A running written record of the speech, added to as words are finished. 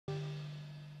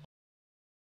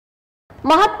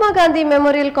Mahatma Gandhi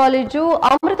memorial college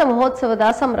ಅಮೃತ ಮಹೋತ್ಸವದ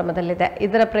ಸಂಭ್ರಮದಲ್ಲಿದೆ.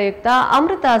 ಇದರ ಪ್ರಯುಕ್ತ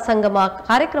ಅಮೃತ ಸಂಗಮ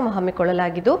ಕಾರ್ಯಕ್ರಮ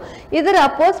ಹಮ್ಮಿಕೊಳ್ಳಲಾಗಿದ್ದು, ಇದರ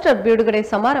ಪೋಸ್ಟರ್ ಬಿಡುಗಡೆ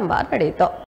ಸಮಾರಂಭ ನಡೆಯಿತು.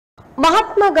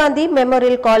 ಮಹಾತ್ಮ ಗಾಂಧಿ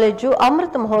ಮೆಮೋರಿಯಲ್ ಕಾಲೇಜು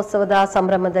ಅಮೃತ ಮಹೋತ್ಸವದ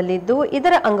ಸಂಭ್ರಮದಲ್ಲಿದ್ದು,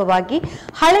 ಇದರ ಅಂಗವಾಗಿ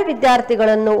ಹಳೆ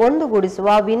ವಿದ್ಯಾರ್ಥಿಗಳನ್ನು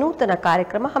ಒಂದುಗೂಡಿಸುವ ವಿನೂತನ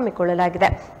ಕಾರ್ಯಕ್ರಮ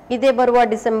ಹಮ್ಮಿಕೊಳ್ಳಲಾಗಿದೆ. ಇದೇ ಬರುವ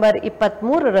ಡಿಸೆಂಬರ್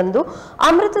 23ರಂದು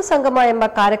ಅಮೃತ ಸಂಗಮ ಎಂಬ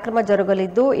ಕಾರ್ಯಕ್ರಮ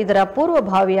ಜರುಗಲಿದ್ದು, ಇದರ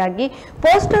ಪೂರ್ವಭಾವಿಯಾಗಿ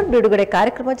ಪೋಸ್ಟರ್ ಬಿಡುಗಡೆ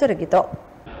ಕಾರ್ಯಕ್ರಮ ಜರುಗಿತು.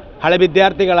 ಹಳೆ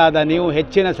ವಿದ್ಯಾರ್ಥಿಗಳಾದ ನೀವು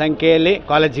ಹೆಚ್ಚಿನ ಸಂಖ್ಯೆಯಲ್ಲಿ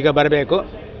ಕಾಲೇಜಿಗೆ ಬರಬೇಕು.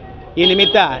 ಈ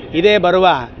ನಿಮಿತ್ತ ಇದೇ ಬರುವ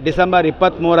ಡಿಸೆಂಬರ್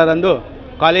 23ರಂದು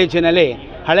ಕಾಲೇಜಿನಲ್ಲಿ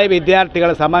ಹಳೆ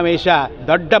ವಿದ್ಯಾರ್ಥಿಗಳ ಸಮಾವೇಶ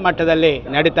ದೊಡ್ಡ ಮಟ್ಟದಲ್ಲಿ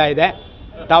ನಡೀತಾ ಇದೆ.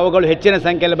 ತಾವುಗಳು ಹೆಚ್ಚಿನ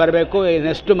ಸಂಖ್ಯೆಯಲ್ಲಿ ಬರಬೇಕು.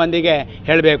 ಇನ್ನೆಷ್ಟು ಮಂದಿಗೆ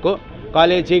ಹೇಳಬೇಕು.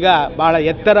 ಕಾಲೇಜೀಗ ಭಾಳ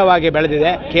ಎತ್ತರವಾಗಿ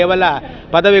ಬೆಳೆದಿದೆ. ಕೇವಲ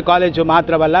ಪದವಿ ಕಾಲೇಜು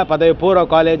ಮಾತ್ರವಲ್ಲ, ಪದವಿ ಪೂರ್ವ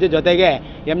ಕಾಲೇಜು ಜೊತೆಗೆ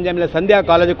MJML ಸಂಧ್ಯಾ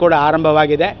ಕಾಲೇಜು ಕೂಡ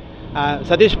ಆರಂಭವಾಗಿದೆ.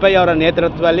 ಸತೀಶ್ ಪೈ ಅವರ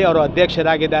ನೇತೃತ್ವದಲ್ಲಿ ಅವರು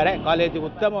ಅಧ್ಯಕ್ಷರಾಗಿದ್ದಾರೆ. ಕಾಲೇಜು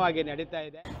ಉತ್ತಮವಾಗಿ ನಡೀತಾ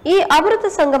ಇದೆ. ಈ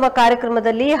ಅಮೃತ ಸಂಗಮ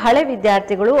ಕಾರ್ಯಕ್ರಮದಲ್ಲಿ ಹಳೆ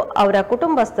ವಿದ್ಯಾರ್ಥಿಗಳು, ಅವರ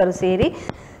ಕುಟುಂಬಸ್ಥರು ಸೇರಿ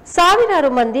ಸಾವಿರಾರು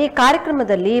ಮಂದಿ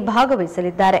ಕಾರ್ಯಕ್ರಮದಲ್ಲಿ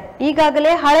ಭಾಗವಹಿಸಲಿದ್ದಾರೆ.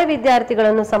 ಈಗಾಗಲೇ ಹಳೆ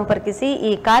ವಿದ್ಯಾರ್ಥಿಗಳನ್ನು ಸಂಪರ್ಕಿಸಿ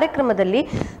ಈ ಕಾರ್ಯಕ್ರಮದಲ್ಲಿ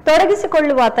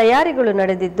ತೊಡಗಿಸಿಕೊಳ್ಳುವ ತಯಾರಿಗಳು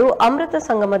ನಡೆದಿದ್ದು, ಅಮೃತ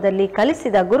ಸಂಗಮದಲ್ಲಿ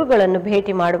ಕಲಿಸಿದ ಗುರುಗಳನ್ನು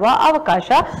ಭೇಟಿ ಮಾಡುವ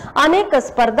ಅವಕಾಶ, ಅನೇಕ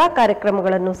ಸ್ಪರ್ಧಾ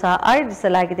ಕಾರ್ಯಕ್ರಮಗಳನ್ನು ಸಹ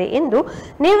ಆಯೋಜಿಸಲಾಗಿದೆ ಎಂದು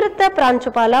ನಿವೃತ್ತ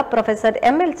ಪ್ರಾಂಶುಪಾಲ ಪ್ರೊಫೆಸರ್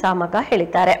ML ಸಾಮಗ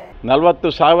ಹೇಳಿದ್ದಾರೆ.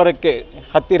 40,000ಕ್ಕೆ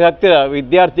ಹತ್ತಿರ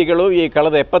ವಿದ್ಯಾರ್ಥಿಗಳು ಈ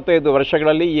ಕಳೆದ 75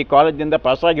 ವರ್ಷಗಳಲ್ಲಿ ಈ ಕಾಲೇಜಿನಿಂದ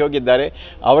ಪಾಸಾಗಿ ಹೋಗಿದ್ದಾರೆ.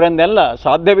 ಅವರನ್ನೆಲ್ಲ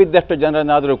ಸಾಧ್ಯವಿದ್ದಷ್ಟು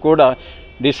ಜನರನ್ನಾದರೂ ಕೂಡ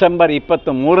ಡಿಸೆಂಬರ್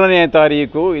 23ನೇ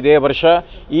ತಾರೀಕು ಇದೇ ವರ್ಷ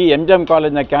ಈ MJM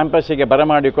ಕಾಲೇಜಿನ ಕ್ಯಾಂಪಸ್ಸಿಗೆ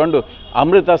ಬರಮಾಡಿಕೊಂಡು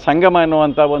ಅಮೃತ ಸಂಗಮ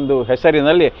ಎನ್ನುವಂಥ ಒಂದು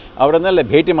ಹೆಸರಿನಲ್ಲಿ ಅವರನ್ನೆಲ್ಲ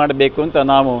ಭೇಟಿ ಮಾಡಬೇಕು ಅಂತ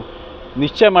ನಾವು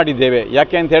ನಿಶ್ಚಯ ಮಾಡಿದ್ದೇವೆ.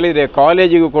 ಯಾಕೆ ಅಂತ ಹೇಳಿದರೆ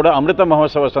ಕಾಲೇಜಿಗೂ ಕೂಡ ಅಮೃತ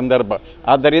ಮಹೋತ್ಸವ ಸಂದರ್ಭ.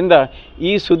 ಆದ್ದರಿಂದ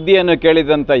ಈ ಸುದ್ದಿಯನ್ನು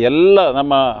ಕೇಳಿದಂಥ ಎಲ್ಲ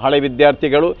ನಮ್ಮ ಹಳೆ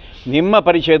ವಿದ್ಯಾರ್ಥಿಗಳು ನಿಮ್ಮ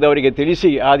ಪರಿಚಯದವರಿಗೆ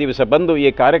ತಿಳಿಸಿ ಆ ದಿವಸ ಬಂದು ಈ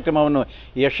ಕಾರ್ಯಕ್ರಮವನ್ನು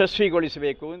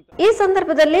ಯಶಸ್ವಿಗೊಳಿಸಬೇಕು ಅಂತ. ಈ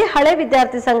ಸಂದರ್ಭದಲ್ಲಿ ಹಳೆ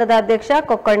ವಿದ್ಯಾರ್ಥಿ ಸಂಘದ ಅಧ್ಯಕ್ಷ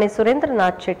ಕೊಕ್ಕರ್ಣಿ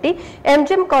ಸುರೇಂದ್ರನಾಥ್ ಶೆಟ್ಟಿ,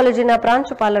 MJM ಕಾಲೇಜಿನ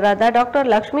ಪ್ರಾಂಶುಪಾಲರಾದ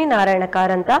ಡಾಕ್ಟರ್ ಲಕ್ಷ್ಮೀನಾರಾಯಣ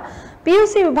ಕಾರಂತ,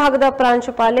 PUC ವಿಭಾಗದ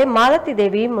ಪ್ರಾಂಶುಪಾಲೆ ಮಾಲತಿ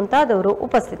ದೇವಿ ಮುಂತಾದವರು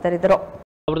ಉಪಸ್ಥಿತರಿದ್ದರು.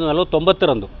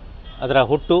 1949ರಂದು ಅದರ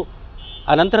ಹುಟ್ಟು,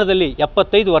 ಅನಂತರದಲ್ಲಿ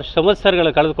 75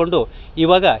 ಸಂವತ್ಸರಗಳು ಕಳೆದುಕೊಂಡು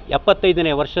ಇವಾಗ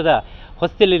 75ನೇ ವರ್ಷದ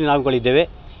ಹೊಸ್ತಿಯಲ್ಲಿ ನಾವುಗಳಿದ್ದೇವೆ.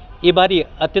 ಈ ಬಾರಿ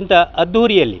ಅತ್ಯಂತ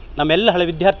ಅದ್ಧೂರಿಯಲ್ಲಿ ನಮ್ಮೆಲ್ಲ ಹಳೆ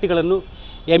ವಿದ್ಯಾರ್ಥಿಗಳನ್ನು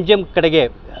MJM ಕಡೆಗೆ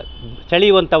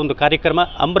ಸೆಳೆಯುವಂಥ ಒಂದು ಕಾರ್ಯಕ್ರಮ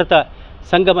ಅಮೃತ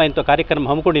ಸಂಗಮ ಎಂಥ ಕಾರ್ಯಕ್ರಮ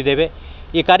ಹಮ್ಮಿಕೊಂಡಿದ್ದೇವೆ.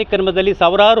 ಈ ಕಾರ್ಯಕ್ರಮದಲ್ಲಿ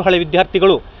ಸಾವಿರಾರು ಹಳೆ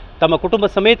ವಿದ್ಯಾರ್ಥಿಗಳು ತಮ್ಮ ಕುಟುಂಬ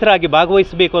ಸಮೇತರಾಗಿ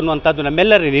ಭಾಗವಹಿಸಬೇಕು ಅನ್ನುವಂಥದ್ದು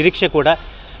ನಮ್ಮೆಲ್ಲರ ನಿರೀಕ್ಷೆ ಕೂಡ.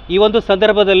 ಈ ಒಂದು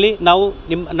ಸಂದರ್ಭದಲ್ಲಿ ನಾವು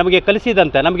ನಮಗೆ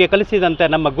ಕಲಿಸಿದಂತೆ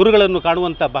ನಮ್ಮ ಗುರುಗಳನ್ನು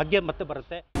ಕಾಣುವಂಥ ಭಾಗ್ಯ ಮತ್ತೆ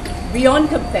ಬರುತ್ತೆ. Beyond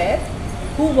compare,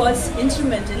 who was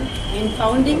instrumental in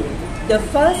founding the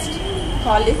first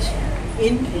college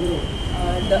in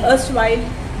the erstwhile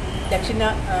Dakshina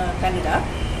Kannada.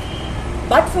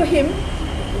 But for him,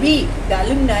 we, the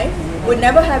alumni, would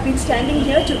never have been standing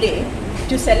here today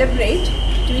to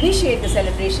initiate the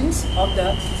celebrations of the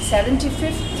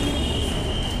 75th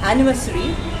anniversary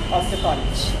of the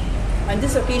college. On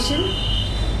this occasion,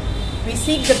 we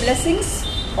seek the blessings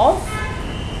of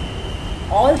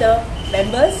all the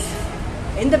members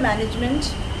in the management,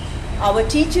 our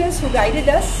teachers who guided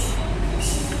us,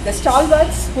 the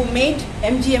stalwarts who made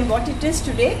MGM what it is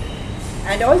today,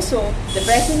 and also the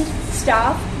present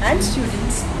staff and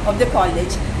students of the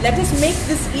college. Let us make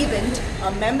this event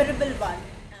a memorable one.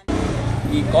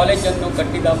 ಈ ಕಾಲೇಜನ್ನು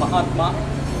ಕಟ್ಟಿದ ಮಹಾತ್ಮ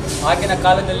ಆಗಿನ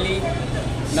ಕಾಲದಲ್ಲಿ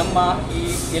ನಮ್ಮ ಈ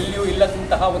ಎಲ್ಲಿಯೂ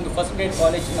ಇಲ್ಲದಂತಹ ಒಂದು ಫಸ್ಟ್ ಗ್ರೇಡ್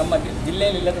ಕಾಲೇಜ್, ನಮ್ಮ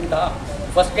ಜಿಲ್ಲೆಯಲ್ಲಿ ಇಲ್ಲದಂತಹ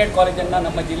ಫಸ್ಟ್ ಗ್ರೇಡ್ ಕಾಲೇಜನ್ನು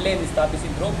ನಮ್ಮ ಜಿಲ್ಲೆಯಲ್ಲಿ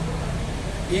ಸ್ಥಾಪಿಸಿದರು.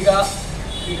 ಈಗ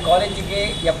ಈ ಕಾಲೇಜಿಗೆ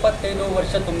 75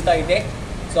 ವರ್ಷ ತುಂಬ್ತಾ ಇದೆ.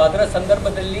 ಸೊ ಅದರ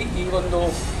ಸಂದರ್ಭದಲ್ಲಿ ಈ ಒಂದು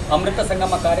ಅಮೃತ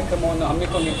ಸಂಗಮ ಕಾರ್ಯಕ್ರಮವನ್ನು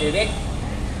ಹಮ್ಮಿಕೊಂಡಿದ್ದೇವೆ.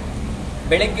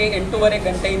 ಬೆಳಗ್ಗೆ 8:30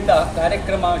 ಗಂಟೆಯಿಂದ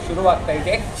ಕಾರ್ಯಕ್ರಮ ಶುರುವಾಗ್ತಾ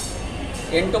ಇದೆ.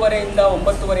 8:30ಯಿಂದ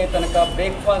 9:30 ತನಕ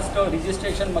ಬ್ರೇಕ್ಫಾಸ್ಟ್,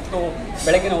 ರಿಜಿಸ್ಟ್ರೇಷನ್ ಮತ್ತು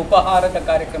ಬೆಳಗಿನ ಉಪಹಾರದ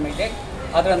ಕಾರ್ಯಕ್ರಮ ಇದೆ.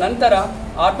 ಅದರ ನಂತರ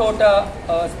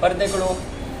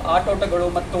ಆಟೋಟಗಳು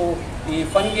ಮತ್ತು ಈ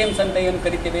ಫನ್ ಗೇಮ್ಸ್ ಅಂತ ಏನು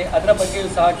ಕರಿತೇವೆ ಅದರ ಬಗ್ಗೆಯೂ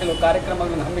ಸಹ ಕೆಲವು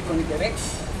ಕಾರ್ಯಕ್ರಮಗಳನ್ನು ಹಮ್ಮಿಕೊಂಡಿದ್ದೇವೆ.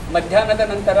 ಮಧ್ಯಾಹ್ನದ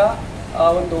ನಂತರ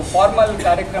ಒಂದು ಫಾರ್ಮಲ್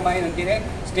ಕಾರ್ಯಕ್ರಮ ಏನಂತಿದೆ,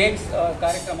 ಸ್ಟೇಜ್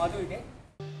ಕಾರ್ಯಕ್ರಮ ಅದು ಇದೆ.